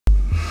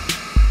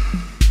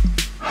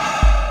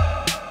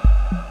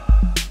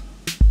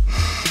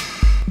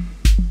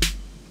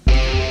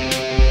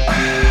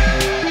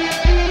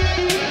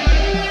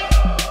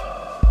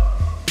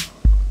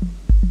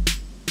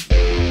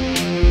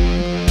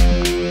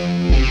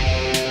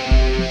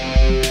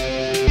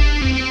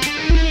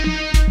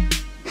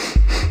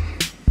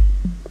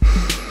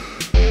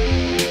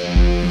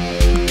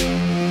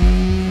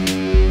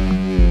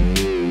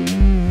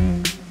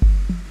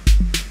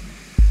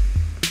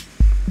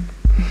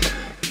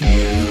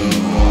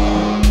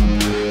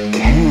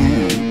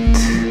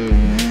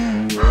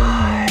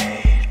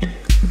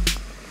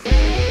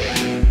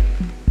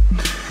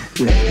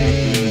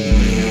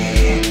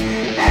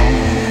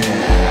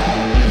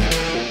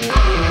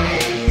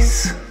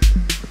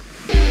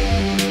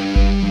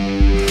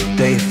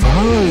They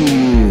follow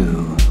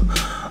you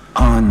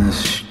on the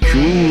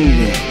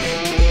street,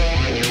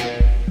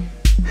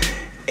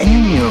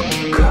 in your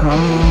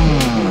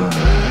car.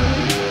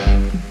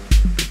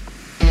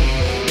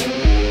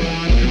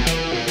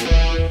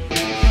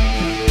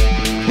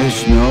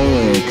 There's no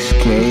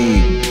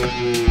escape.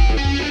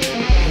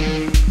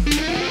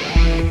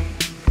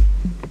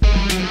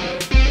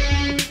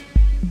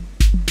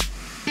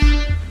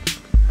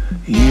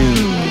 You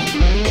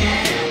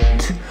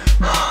can't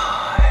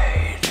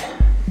hide.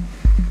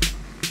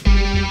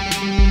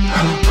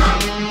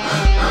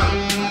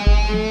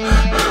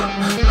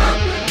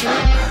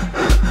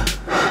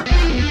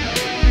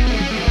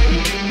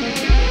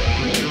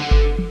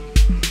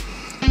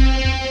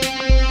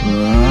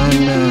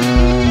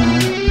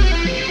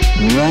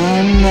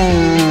 Run now.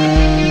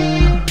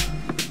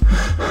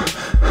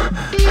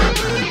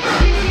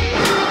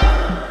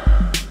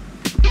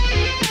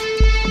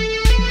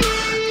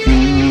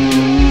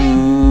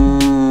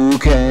 You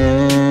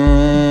can't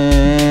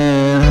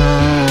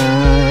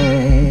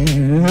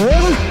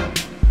hide.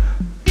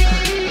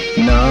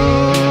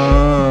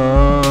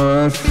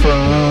 Not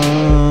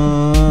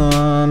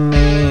from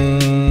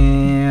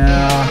me.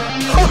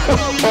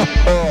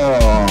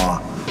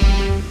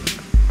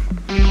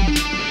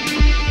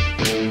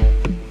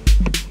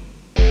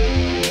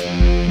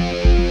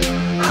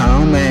 How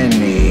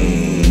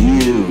many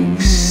you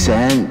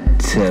sent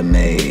to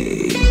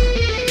me?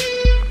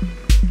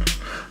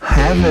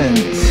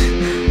 Haven't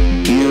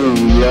you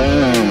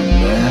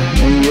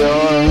learned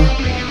your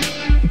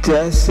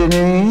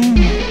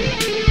destiny?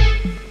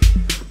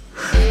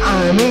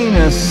 I mean,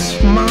 a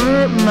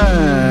smart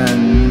man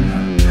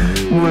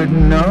would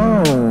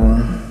know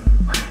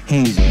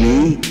he's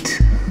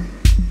beat,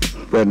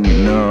 but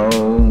no,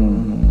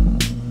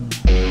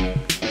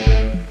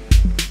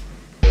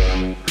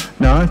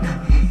 not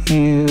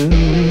you.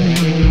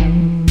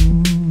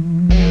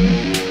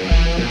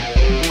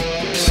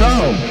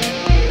 So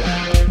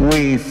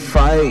we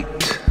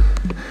fight,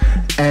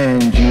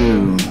 and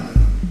you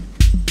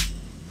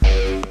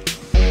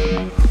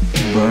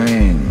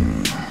bring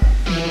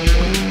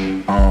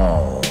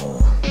all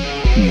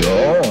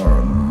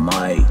your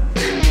might.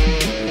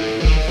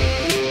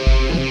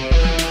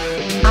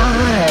 I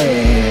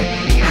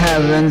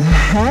haven't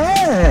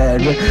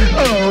had a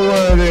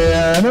worthy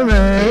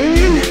enemy.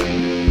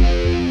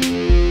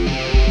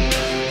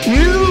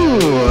 You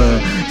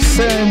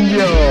send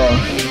your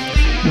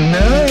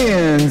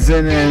millions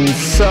and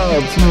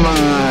insult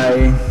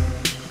my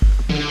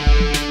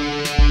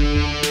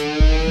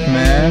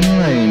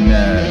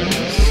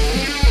manliness.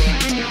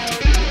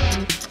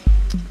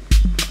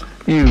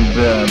 You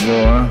bad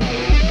boy.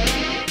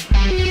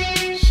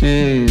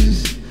 Jeez.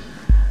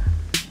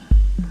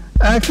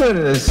 I could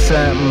have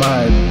sent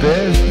my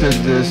bitch to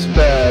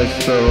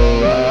dispatch the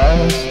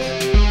last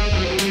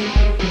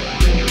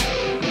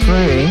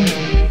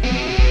 3.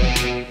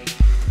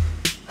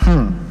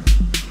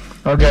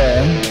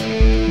 Okay.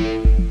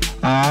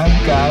 I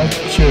got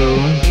you.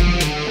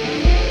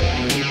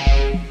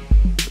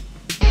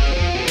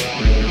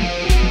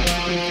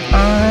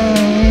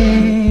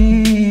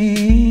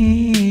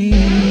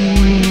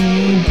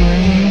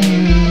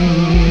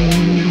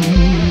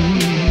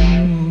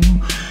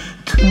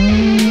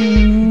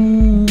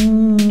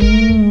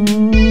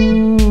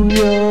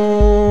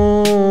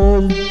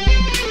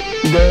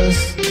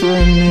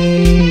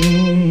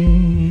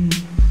 Destiny.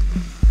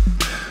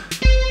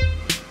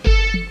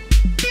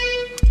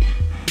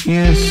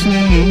 You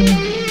see,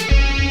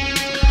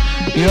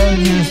 you're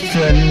just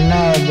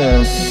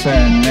another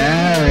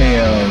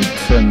scenario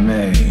to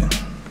me.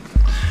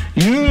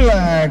 You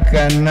lack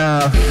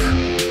enough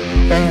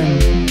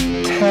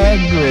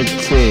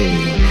integrity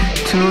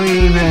to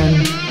even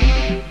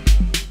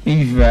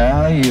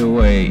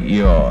evaluate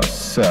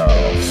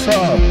yourself. So,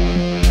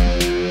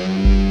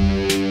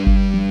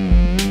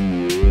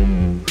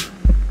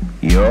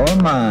 your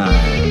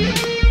mind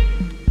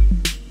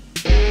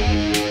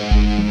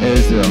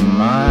is a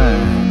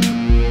mind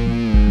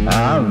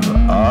I've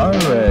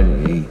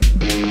already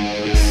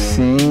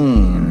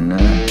seen.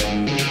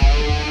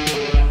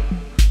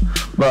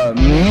 But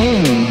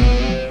me,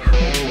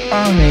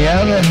 on the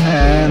other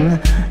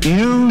hand,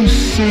 you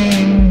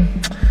seem,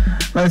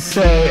 let's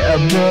say, a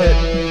bit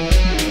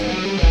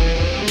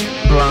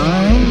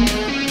blind?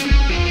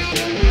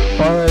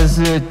 Or is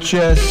it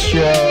just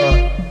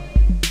your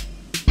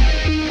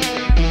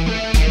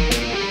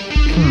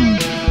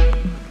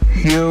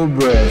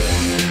hubris?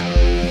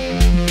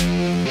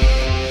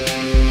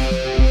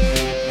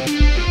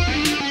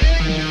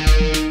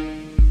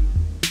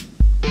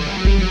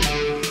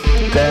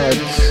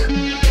 That's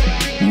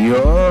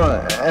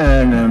your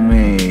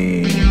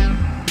enemy.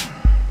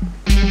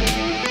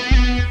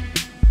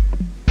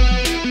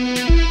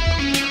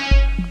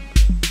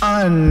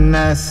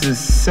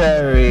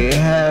 Unnecessary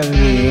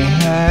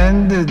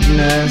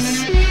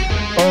heavy-handedness,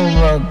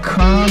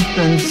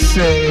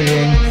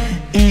 overcompensating,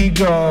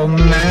 ego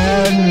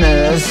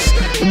madness,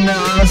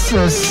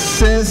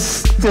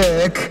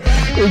 narcissistic,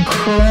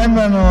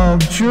 criminal,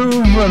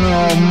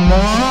 juvenile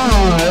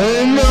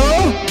mind.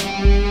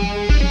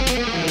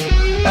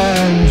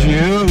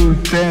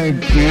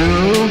 think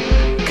you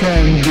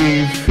can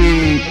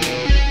defeat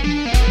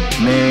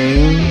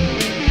me?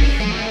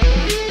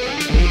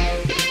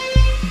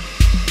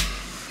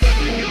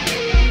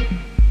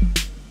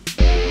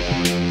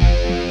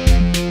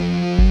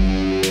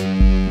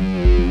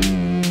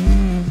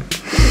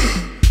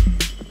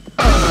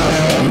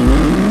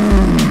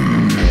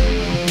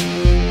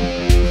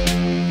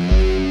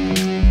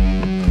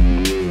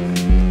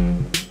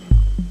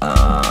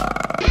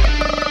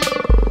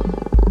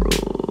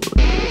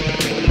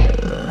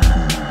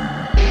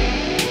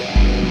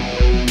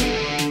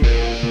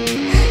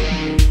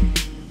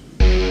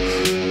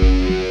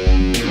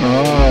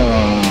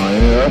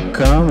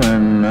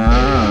 Coming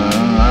now,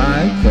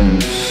 I can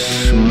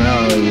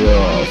smell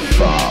your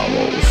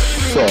foul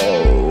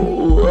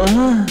soul.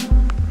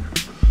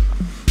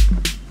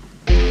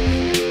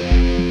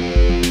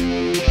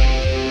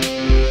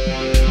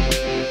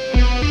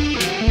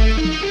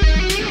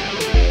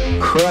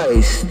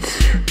 Christ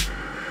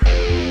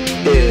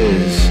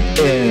is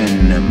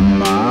in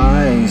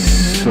my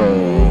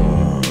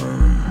soul.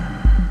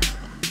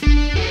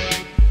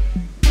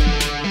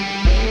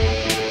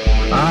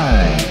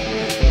 I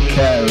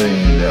carry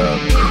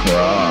the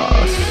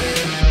cross.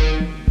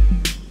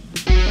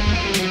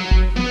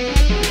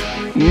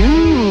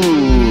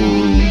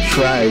 You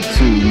tried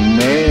to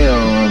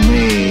nail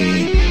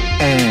me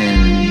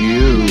and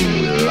you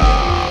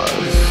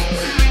lost.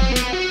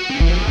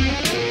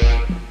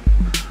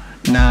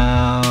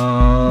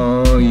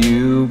 Now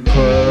you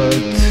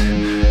put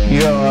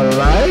your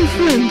life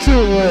into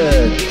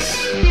it.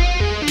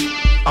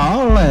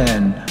 All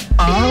in,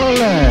 all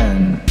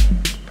in.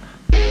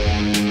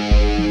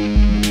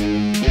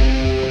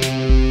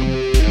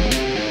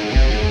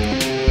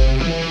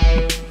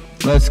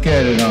 Let's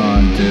get it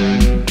on,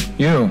 dude.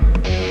 You,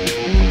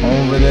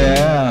 over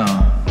there.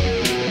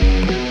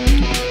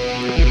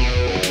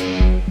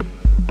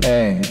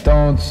 Hey,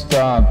 don't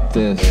stop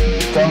this.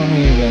 Don't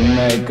even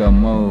make a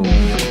move.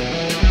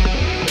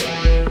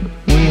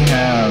 We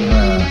have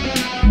a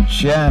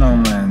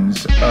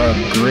gentleman's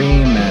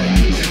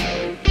agreement.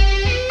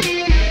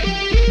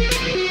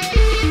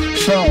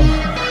 So,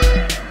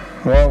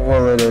 what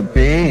will it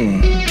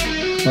be?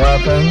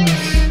 Weapons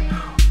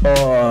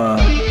or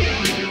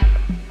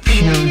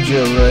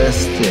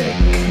pugilistic?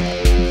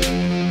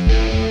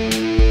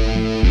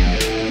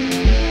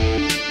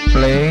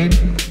 Blade?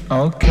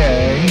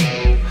 Okay.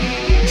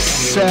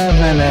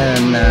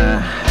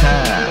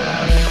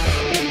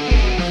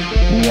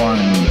 7.5.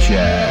 One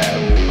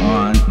jab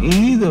on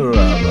either of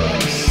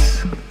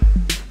us.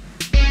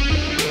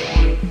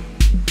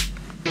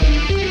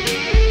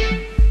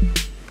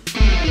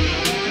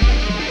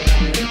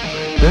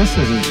 This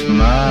is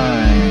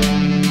mine.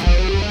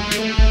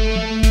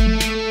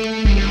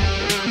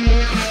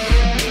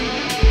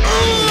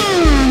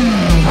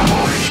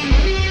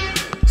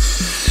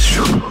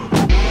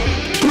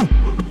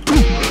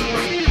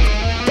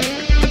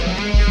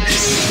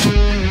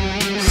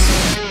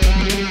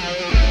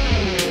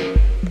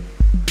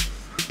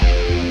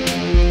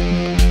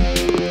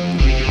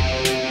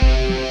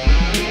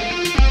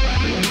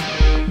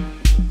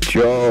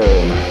 Joe,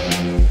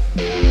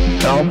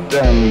 help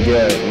them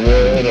get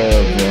rid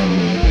of him.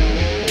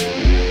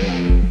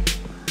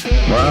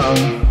 Well,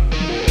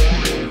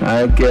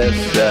 I guess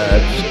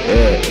that's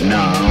it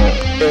now,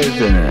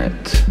 isn't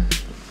it?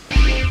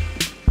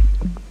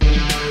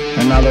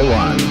 Another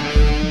one.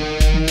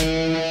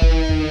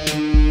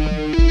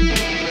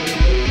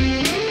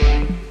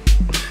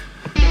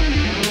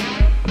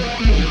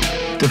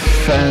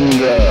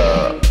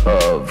 Defender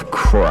of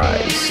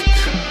Christ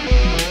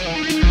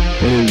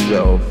is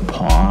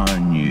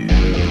upon you.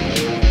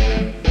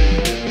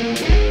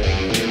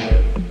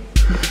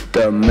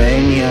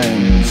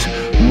 Dominions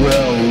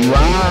will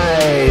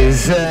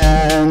rise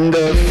and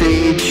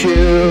defeat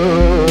you.